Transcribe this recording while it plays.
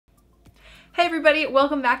Hey everybody,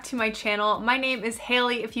 welcome back to my channel. My name is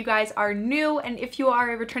Haley if you guys are new, and if you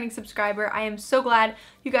are a returning subscriber, I am so glad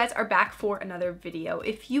you guys are back for another video.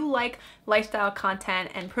 If you like lifestyle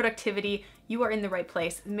content and productivity, you are in the right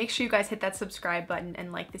place. Make sure you guys hit that subscribe button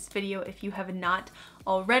and like this video if you have not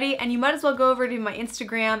already, and you might as well go over to my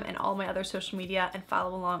Instagram and all my other social media and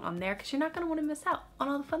follow along on there because you're not going to want to miss out on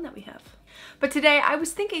all the fun that we have. But today I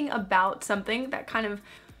was thinking about something that kind of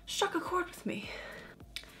struck a chord with me.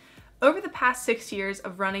 Over the past 6 years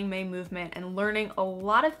of running May Movement and learning a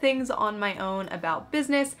lot of things on my own about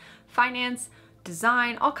business, finance,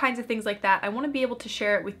 design, all kinds of things like that, I want to be able to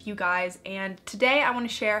share it with you guys. And today I want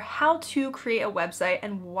to share how to create a website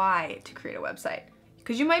and why to create a website.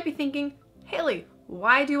 Because you might be thinking, Haley,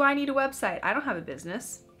 why do I need a website? I don't have a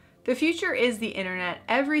business. The future is the internet.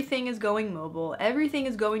 Everything is going mobile. Everything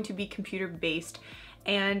is going to be computer based,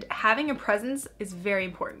 and having a presence is very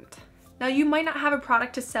important. Now, you might not have a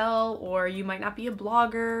product to sell, or you might not be a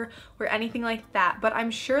blogger or anything like that, but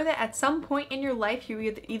I'm sure that at some point in your life,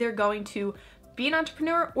 you're either going to be an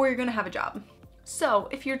entrepreneur or you're going to have a job. So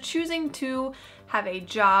if you're choosing to have a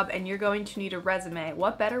job and you're going to need a resume,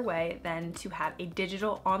 what better way than to have a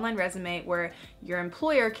digital online resume where your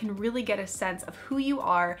employer can really get a sense of who you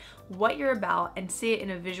are, what you're about, and see it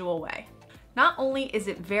in a visual way. Not only is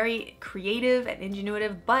it very creative and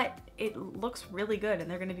ingenuitive, but it looks really good and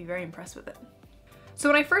they're gonna be very impressed with it. So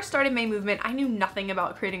when I first started May Movement, I knew nothing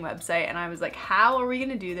about creating a website, and I was like, how are we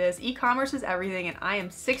gonna do this? E-commerce is everything, and I am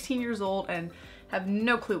 16 years old and have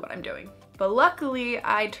no clue what I'm doing. But luckily,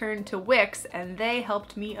 I turned to Wix and they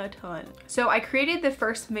helped me a ton. So I created the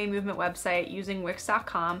first May Movement website using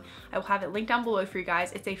Wix.com. I will have it linked down below for you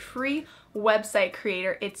guys. It's a free website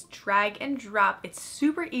creator. It's drag and drop. It's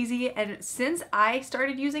super easy, and since I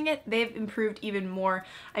started using it, they've improved even more.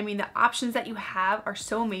 I mean, the options that you have are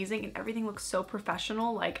so amazing and everything looks so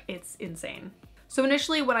professional, like it's insane. So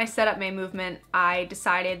initially when I set up May Movement, I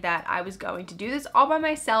decided that I was going to do this all by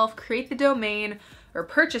myself, create the domain, or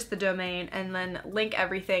purchase the domain, and then link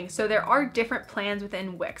everything. So there are different plans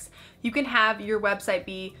within Wix. You can have your website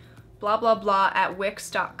be blah blah blah at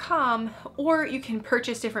wix.com, or you can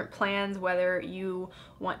purchase different plans whether you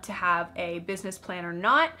want to have a business plan or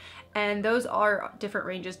not, and those are different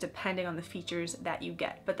ranges depending on the features that you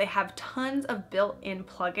get. But they have tons of built-in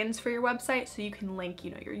plugins for your website, so you can link,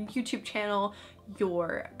 your YouTube channel,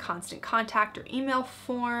 your constant contact or email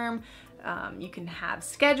form. You can have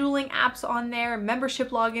scheduling apps on there, membership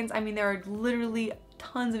logins. I mean, there are literally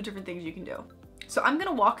tons of different things you can do. So I'm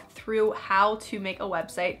gonna walk through how to make a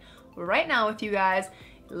website right now with you guys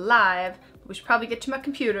live. We should probably get to my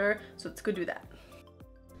computer, so let's go do that.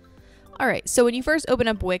 All right, so when you first open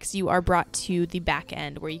up Wix, you are brought to the back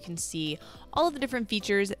end where you can see all of the different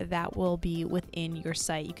features that will be within your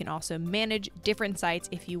site. You can also manage different sites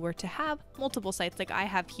if you were to have multiple sites like I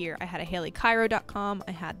have here. I had a HaleyCairo.com,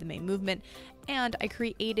 I had the May Movement, and I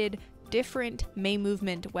created different May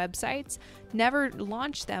Movement websites. Never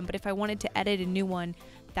launched them, but if I wanted to edit a new one,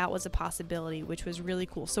 that was a possibility, which was really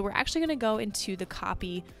cool. So we're actually gonna go into the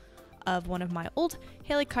copy of one of my old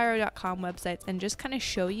HaleyCairo.com websites and just kind of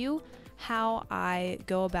show you how I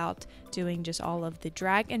go about doing just all of the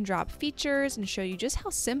drag and drop features and show you just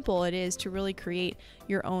how simple it is to really create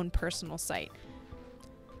your own personal site.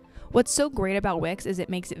 What's so great about Wix is it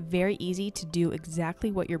makes it very easy to do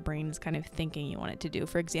exactly what your brain is kind of thinking you want it to do.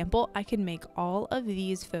 For example, I can make all of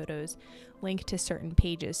these photos link to certain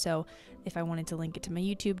pages. So if I wanted to link it to my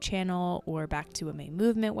YouTube channel or back to a May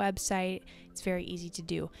Movement website, it's very easy to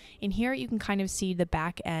do. In here, you can kind of see the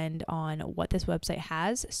back end on what this website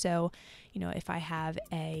has. So, if I have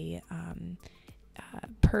a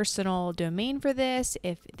personal domain for this,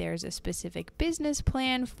 if there's a specific business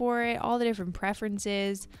plan for it, all the different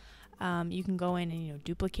preferences, you can go in and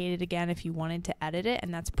duplicate it again if you wanted to edit it,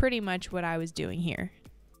 and that's pretty much what I was doing here.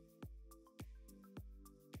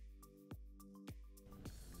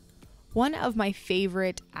 One of my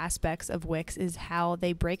favorite aspects of Wix is how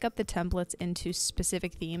they break up the templates into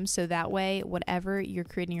specific themes, so that way whatever you're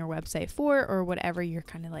creating your website for or whatever your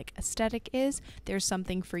kind of like aesthetic is, there's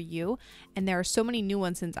something for you. And there are so many new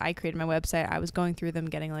ones since I created my website. I was going through them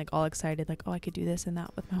getting like all excited, like, oh, I could do this and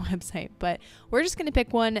that with my website. But we're just gonna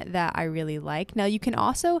pick one that I really like. Now you can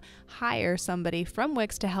also hire somebody from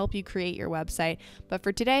Wix to help you create your website, but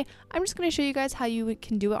for today I'm just gonna show you guys how you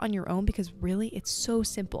can do it on your own, because really it's so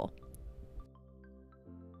simple.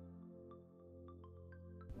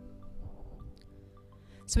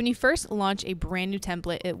 So when you first launch a brand new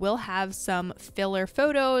template, it will have some filler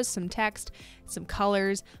photos, some text, some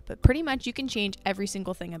colors, but pretty much you can change every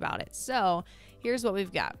single thing about it. So here's what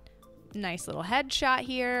we've got. nice little headshot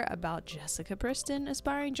here about Jessica Preston,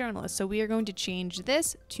 aspiring journalist. So we are going to change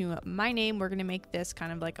this to my name. We're going to make this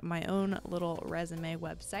kind of like my own little resume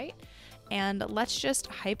website. And let's just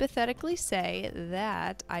hypothetically say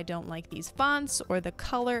that I don't like these fonts or the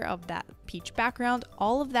color of that peach background.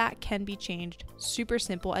 All of that can be changed. Super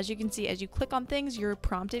simple. As you can see, as you click on things, you're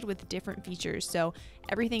prompted with different features. So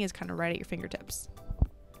everything is kind of right at your fingertips.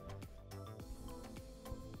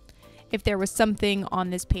 If there was something on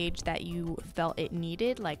this page that you felt it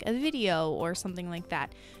needed, like a video or something like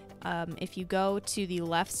that, if you go to the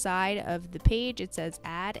left side of the page, it says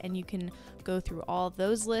add, and you can go through all of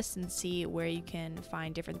those lists and see where you can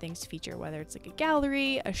find different things to feature, whether it's like a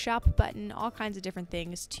gallery, a shop button, all kinds of different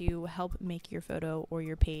things to help make your photo or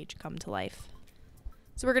your page come to life.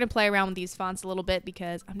 So we're going to play around with these fonts a little bit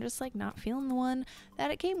because I'm just like not feeling the one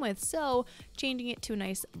that it came with. So changing it to a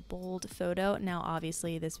nice bold photo. Now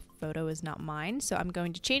obviously this photo is not mine, so I'm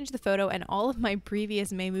going to change the photo, and all of my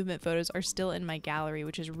previous May Movement photos are still in my gallery,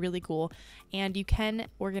 which is really cool. And you can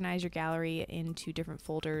organize your gallery into different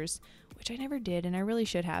folders, which I never did and I really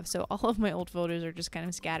should have. So all of my old photos are just kind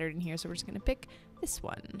of scattered in here, so we're just going to pick this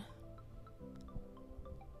one.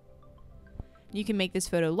 You can make this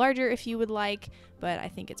photo larger if you would like, but I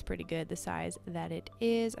think it's pretty good the size that it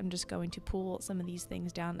is. I'm just going to pull some of these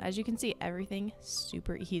things down. As you can see, everything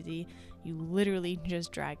super easy. You literally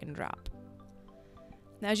just drag and drop.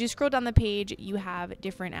 Now, as you scroll down the page, you have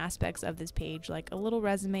different aspects of this page, like a little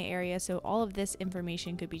resume area. So all of this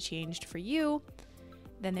information could be changed for you.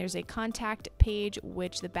 Then there's a contact page,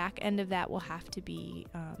 which the back end of that will have to be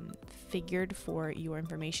figured for your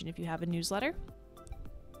information if you have a newsletter.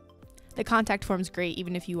 The contact form's great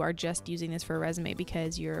even if you are just using this for a resume,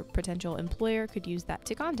 because your potential employer could use that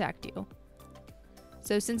to contact you.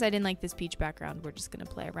 So since I didn't like this peach background, we're just going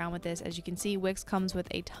to play around with this. As you can see, Wix comes with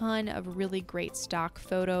a ton of really great stock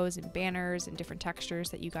photos and banners and different textures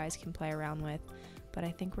that you guys can play around with. But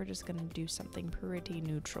I think we're just going to do something pretty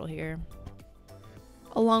neutral here.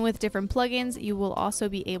 Along with different plugins, you will also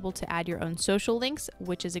be able to add your own social links,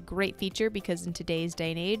 which is a great feature because in today's day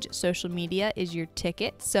and age, social media is your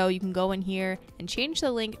ticket. So you can go in here and change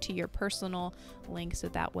the link to your personal link so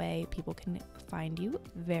that way people can find you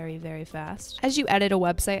very, very fast. As you edit a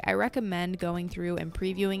website, I recommend going through and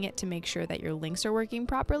previewing it to make sure that your links are working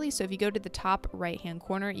properly. So if you go to the top right-hand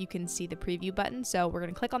corner, you can see the preview button. So we're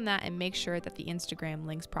going to click on that and make sure that the Instagram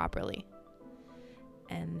links properly.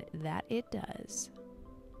 And that it does.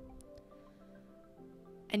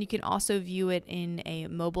 And you can also view it in a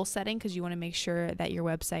mobile setting because you want to make sure that your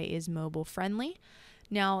website is mobile friendly.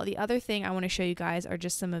 Now, the other thing I want to show you guys are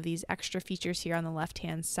just some of these extra features here on the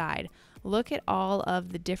left-hand side. Look at all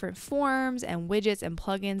of the different forms and widgets and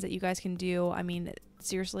plugins that you guys can do. I mean,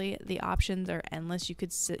 seriously, the options are endless. You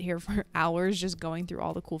could sit here for hours just going through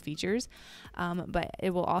all the cool features, but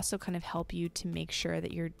it will also kind of help you to make sure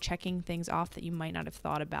that you're checking things off that you might not have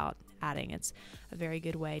thought about adding. It's a very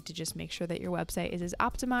good way to just make sure that your website is as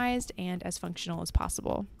optimized and as functional as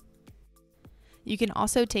possible. You can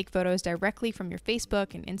also take photos directly from your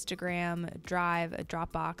Facebook and Instagram, Drive, a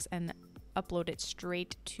Dropbox, and upload it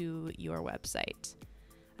straight to your website.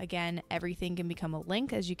 Again, everything can become a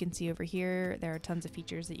link. As you can see over here, there are tons of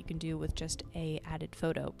features that you can do with just an added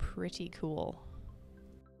photo. Pretty cool.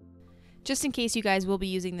 Just in case you guys will be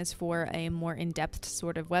using this for a more in-depth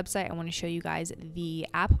sort of website, I want to show you guys the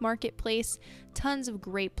app marketplace. Tons of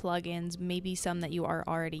great plugins, maybe some that you are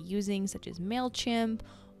already using, such as MailChimp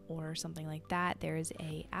or something like that. There is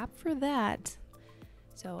an app for that.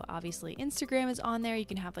 So obviously Instagram is on there. You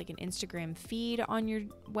can have like an Instagram feed on your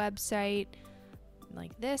website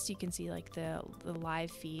like this. You can see like the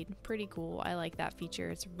live feed. Pretty cool. I like that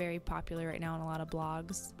feature. It's very popular right now on a lot of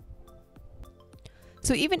blogs.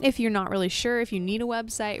 So even if you're not really sure if you need a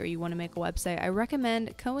website or you want to make a website, I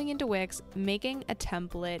recommend going into Wix, making a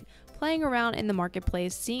template, playing around in the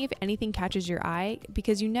marketplace, seeing if anything catches your eye,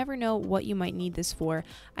 because you never know what you might need this for.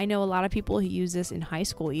 I know a lot of people who use this in high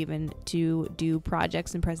school even to do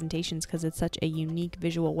projects and presentations because it's such a unique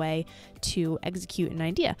visual way to execute an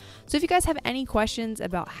idea. So if you guys have any questions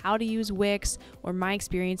about how to use Wix or my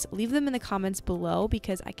experience, leave them in the comments below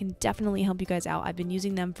because I can definitely help you guys out. I've been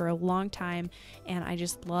using them for a long time and I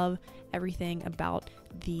just love everything about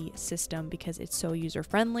the system because it's so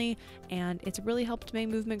user-friendly and it's really helped May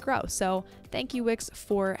Movement grow. So thank you, Wix,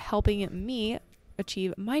 for helping me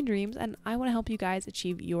achieve my dreams, and I want to help you guys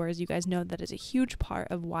achieve yours. You guys know that is a huge part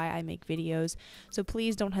of why I make videos, so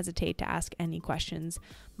please don't hesitate to ask any questions.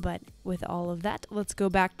 But with all of that, let's go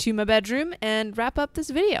back to my bedroom and wrap up this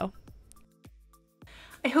video.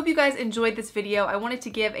 I hope you guys enjoyed this video. I wanted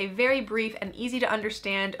to give a very brief and easy to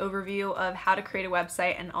understand overview of how to create a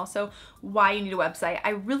website and also why you need a website. I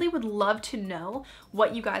really would love to know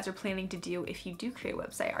what you guys are planning to do if you do create a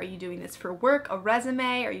website. Are you doing this for work, a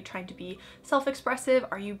resume? Are you trying to be self-expressive?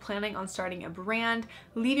 Are you planning on starting a brand?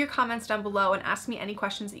 Leave your comments down below and ask me any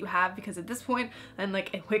questions that you have, because at this point I'm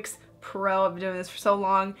like a Wix pro. I've been doing this for so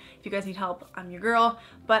long. If you guys need help, I'm your girl.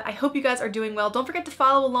 But I hope you guys are doing well. Don't forget to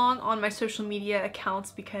follow along on my social media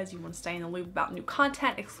accounts because you want to stay in the loop about new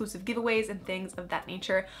content, exclusive giveaways, and things of that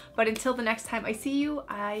nature. But until the next time I see you,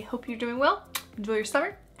 I hope you're doing well. Enjoy your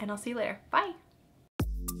summer, and I'll see you later. Bye!